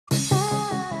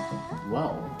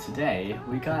Well, today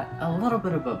we got a little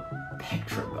bit of a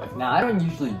picture book. Now, I don't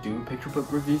usually do picture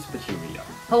book reviews, but here we are.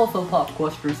 Hello fellow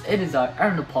BookQuesters, it is I,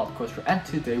 Aaron the BookQuester, and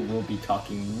today we'll be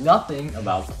talking nothing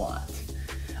about plot.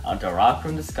 The Rock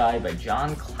from the Sky by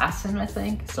Jon Klassen, I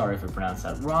think. Sorry if I pronounced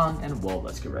that wrong, and well,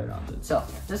 let's get right on to it. So,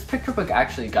 this picture book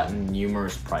actually got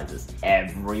numerous prizes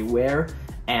everywhere,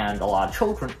 and a lot of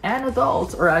children and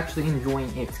adults are actually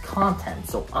enjoying its content.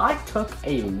 So I took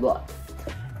a look,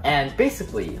 and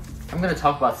basically, I'm going to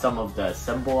talk about some of the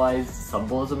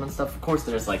symbolism and stuff. Of course,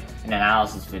 there's like an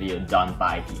analysis video done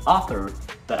by the author,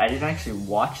 but I didn't actually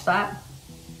watch that.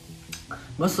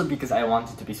 Mostly because I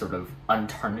wanted to be sort of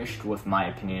untarnished with my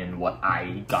opinion and what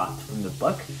I got from the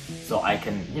book. So I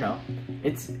can, you know,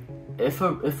 it's, if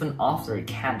an author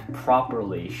can't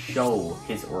properly show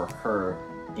his or her,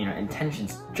 you know,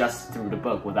 intentions just through the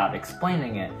book without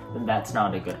explaining it, then that's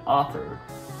not a good author.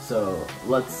 So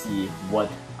let's see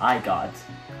what I got,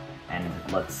 and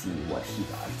let's see what he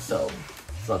got. So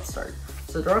let's start.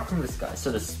 So Dark from the Sky,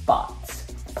 so the spots.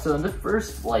 So in the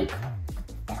first like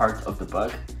part of the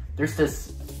book, there's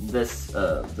this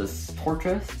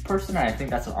tortoise person, and I think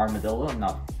that's an armadillo, I'm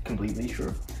not completely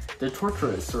sure. The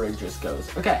tortoise sort of just goes,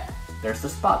 okay, there's the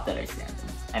spot that I stand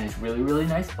in, and it's really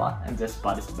nice spot, and this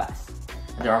spot is the best.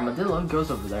 And the armadillo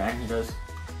goes over there and he goes,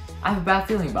 I have a bad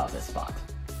feeling about this spot.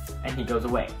 And he goes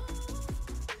away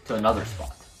to another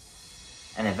spot.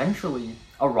 And eventually,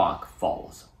 a rock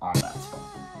falls on that spot.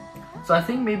 So I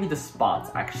think maybe the spots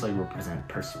actually represent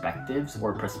perspectives,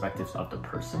 or perspectives of the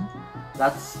person.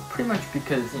 That's pretty much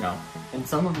because, you know, in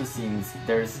some of the scenes,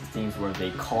 there's scenes where they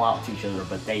call out to each other,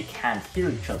 but they can't hear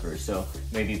each other. So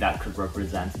maybe that could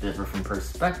represent the different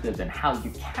perspectives and how you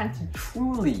can't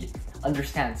truly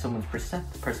understand someone's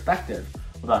perspective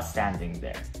without standing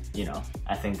there. You know,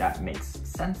 I think that makes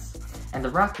sense. And the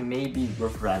rock maybe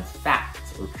represents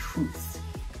facts or truths,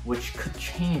 which could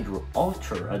change or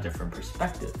alter a different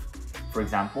perspective. For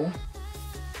example,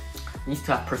 these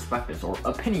two have perspectives, or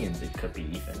opinions it could be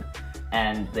even,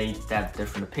 and they have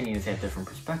different opinions, they have different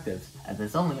perspectives, and then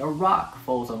suddenly a rock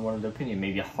falls on one of the opinion,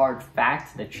 maybe a hard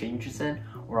fact that changes it,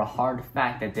 or a hard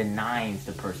fact that denies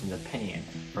the person's opinion.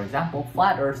 For example,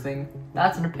 flat earthing,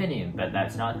 that's an opinion, but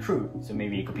that's not true. So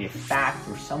maybe it could be a fact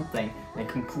or something that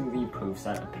completely proves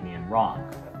that opinion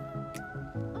wrong.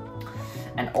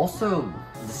 And also,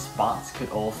 the spots could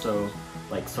also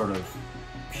like sort of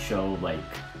show like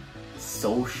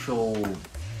social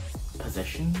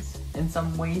positions in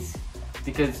some ways,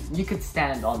 because you could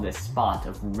stand on this spot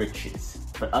of riches,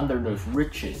 but under those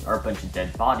riches are a bunch of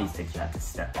dead bodies that you have to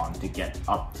step on to get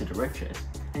up to the riches,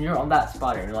 and you're on that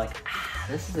spot and you're like,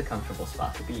 this is a comfortable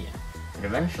spot to be in, and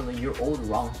eventually your old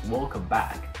wrongs will come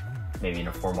back, maybe in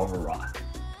the form of a rock.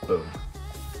 Boom.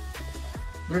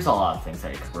 There's a lot of things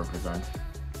that it could represent.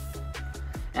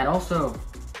 And also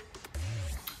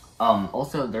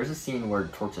there's a scene where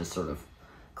Tortoise sort of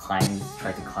tries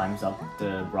to climb up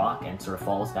the rock and sort of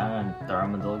falls down, and the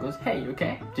armadillo goes, hey, you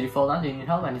okay? Did you fall down? Do you need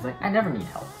help? And he's like, I never need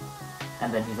help.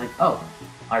 And then he's like, oh,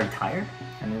 are you tired?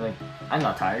 And he's like, I'm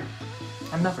not tired.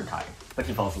 I'm never tired. But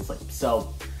he falls asleep.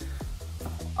 So,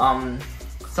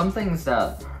 some things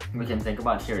that we can think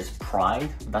about here is pride.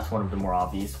 That's one of the more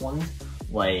obvious ones.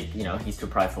 Like, you know, he's too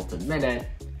prideful to admit it,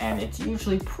 and it's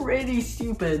usually pretty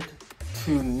stupid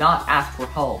to not ask for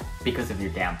help because of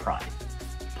your damn pride.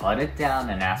 Put it down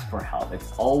and ask for help.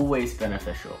 It's always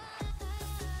beneficial.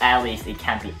 At least it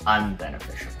can't be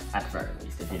unbeneficial, at the very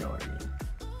least, if you know what I mean.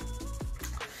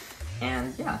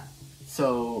 And yeah,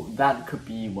 so that could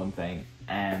be one thing.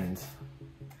 And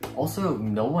also,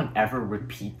 no one ever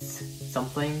repeats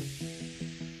something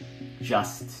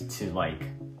just to like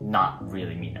not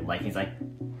really mean it. Like he's like,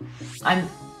 I'm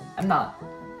not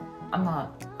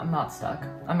stuck.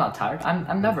 I'm not tired.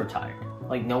 I'm never tired.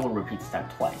 Like, no one repeats that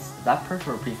twice. If that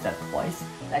person repeats that twice,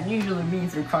 that usually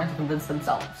means they're trying to convince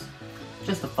themselves.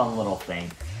 Just a fun little thing,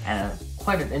 and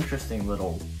quite an interesting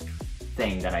little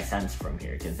thing that I sense from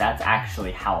here, because that's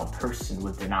actually how a person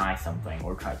would deny something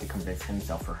or try to convince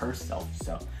himself or herself.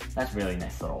 So that's really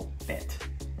nice little bit,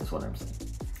 is what I'm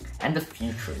saying. And the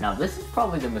future. Now, this is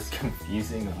probably the most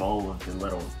confusing of all of the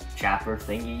little chapter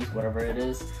thingies, whatever it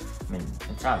is. I mean,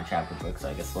 it's not a chapter book, so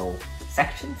I guess little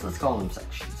sections? Let's call them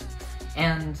sections.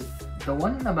 And the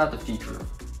one about the future,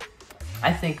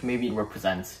 I think maybe it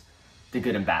represents the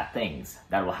good and bad things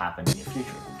that will happen in your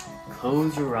future.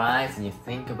 Close your eyes and you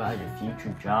think about your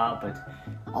future job, but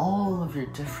all of your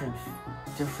different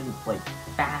like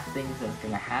bad things that's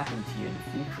gonna happen to you in the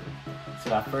future.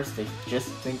 So at first, they just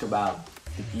think about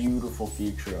the beautiful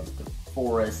future of the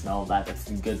forest and all that. That's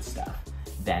the good stuff.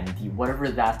 Then the whatever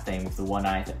that thing, the one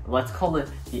let's call it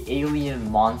the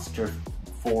alien monster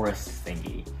forest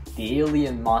thingy. The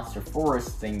alien monster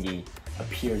forest thingy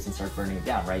appears and starts burning it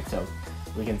down, right? So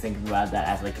we can think about that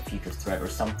as like a future threat or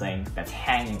something that's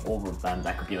hanging over them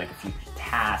that could be like a future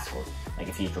task or like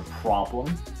a future problem.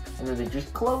 And then they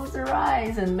just close their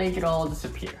eyes and make it all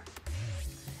disappear.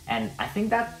 And I think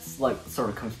that's like sort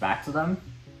of comes back to them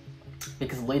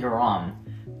because later on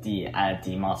the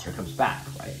monster comes back,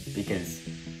 right? Because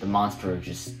the monster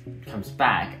just comes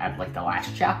back at like the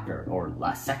last chapter or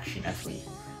last section as we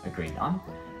agreed on.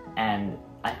 And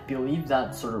I believe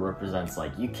that sort of represents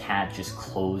like you can't just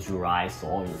close your eyes to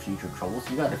all your future troubles.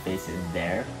 You gotta face it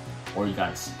there, or you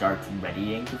gotta start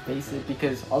readying to face it,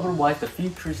 because otherwise the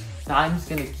future's time's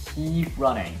gonna keep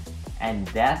running and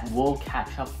that will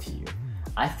catch up to you.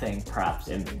 I think perhaps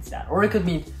it means that, or it could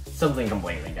mean something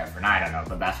completely different. I don't know,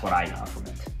 but that's what I got from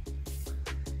it.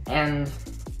 And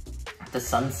the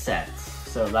sun sets,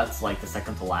 so that's like the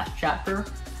second to last chapter,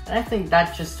 and I think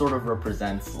that just sort of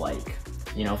represents like,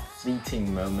 you know,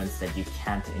 fleeting moments that you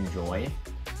can't enjoy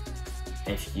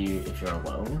if you're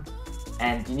alone.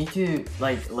 And you need to,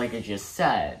 like I just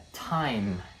said,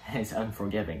 time is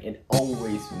unforgiving. It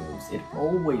always moves, it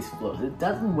always flows, it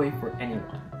doesn't wait for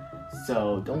anyone.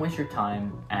 So don't waste your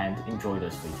time and enjoy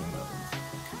those fleeting moments.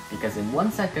 Because in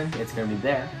 1 second, it's gonna be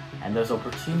there, and those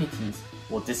opportunities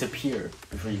will disappear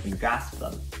before you can grasp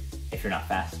them if you're not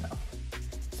fast enough.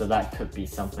 So that could be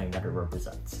something that it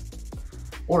represents.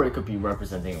 Or it could be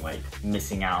representing like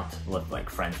missing out with like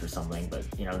friends or something, but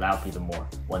you know, that would be the more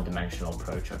one-dimensional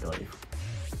approach, I believe.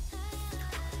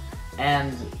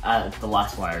 And the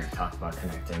last one I already talked about,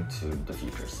 connecting to the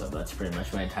future, so that's pretty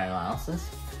much my entire analysis.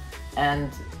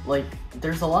 And like,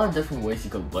 there's a lot of different ways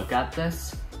you could look at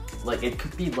this. Like, it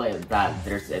could be like that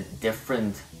there's a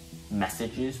different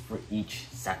messages for each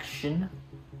section,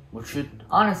 which would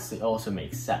honestly also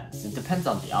make sense. It depends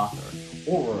on the author.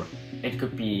 Or it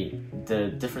could be the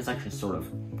different sections sort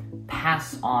of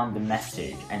pass on the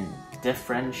message and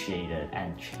differentiate it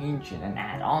and change it and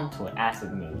add on to it as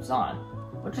it moves on,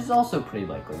 which is also pretty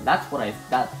likely. That's what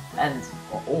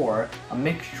or a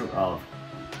mixture of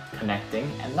connecting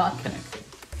and not connecting.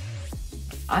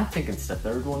 I think it's the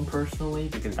third one personally,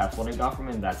 because that's what I got from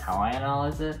it and that's how I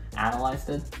analyzed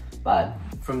it. But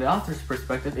from the author's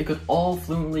perspective, it could all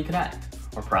fluently connect,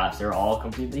 or perhaps they're all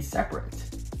completely separate.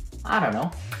 I don't know,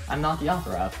 I'm not the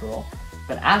author after all.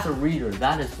 But as a reader,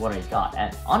 that is what I got,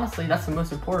 and honestly, that's the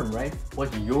most important, right?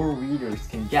 What your readers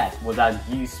can get without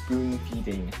you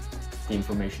spoon-feeding the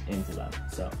information into them.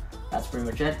 So that's pretty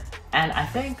much it. And I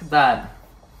think that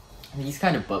these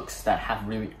kind of books that have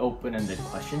really open-ended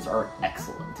questions are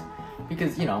excellent.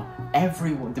 Because, you know,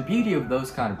 everyone, the beauty of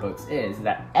those kind of books is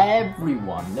that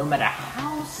everyone, no matter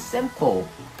how simple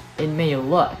it may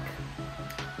look,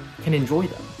 can enjoy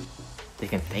them. They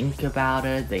can think about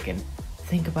it, they can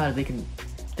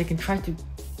try to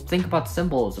think about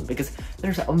symbolism, because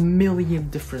there's a million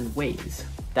different ways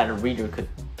that a reader could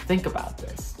think about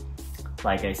this.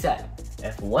 Like I said,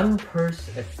 if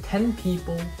 10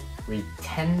 people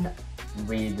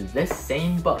read this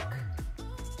same book,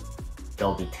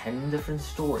 there'll be 10 different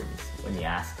stories when you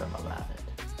ask them about it.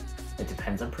 It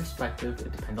depends on perspective,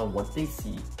 it depends on what they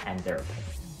see and their opinion.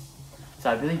 So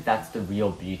I believe that's the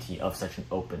real beauty of such an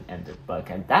open-ended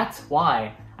book, and that's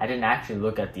why I didn't actually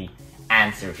look at the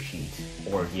answer sheet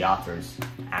or the author's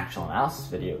actual analysis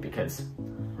video, because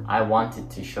I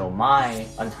wanted to show my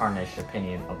untarnished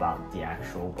opinion about the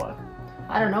actual book.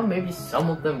 I don't know, maybe some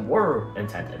of them were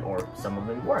intended, or some of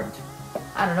them weren't.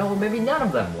 I don't know, or maybe none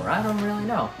of them were, I don't really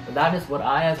know. But that is what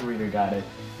I as a reader got it,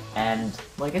 and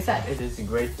like I said, it is a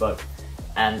great book.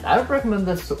 And I would recommend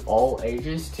this to all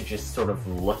ages, to just sort of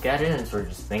look at it and sort of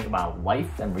just think about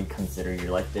life and reconsider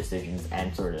your life decisions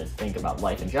and sort of think about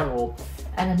life in general,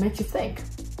 and it makes you think.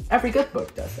 Every good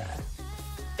book does that.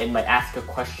 It might ask a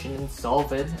question and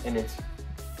solve it in its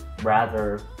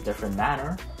rather different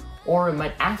manner, or it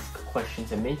might ask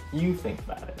questions and make you think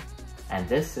about it. And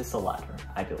this is the latter,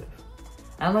 I believe.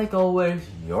 And like always,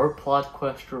 your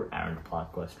PlotQuester, Aaron the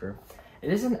PlotQuester.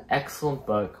 It is an excellent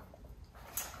book.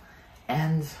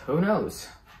 And who knows,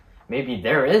 maybe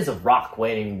there is a rock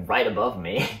waiting right above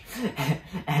me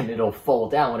and it'll fall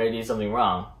down when I do something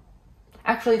wrong.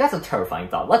 Actually, that's a terrifying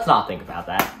thought. Let's not think about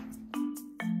that.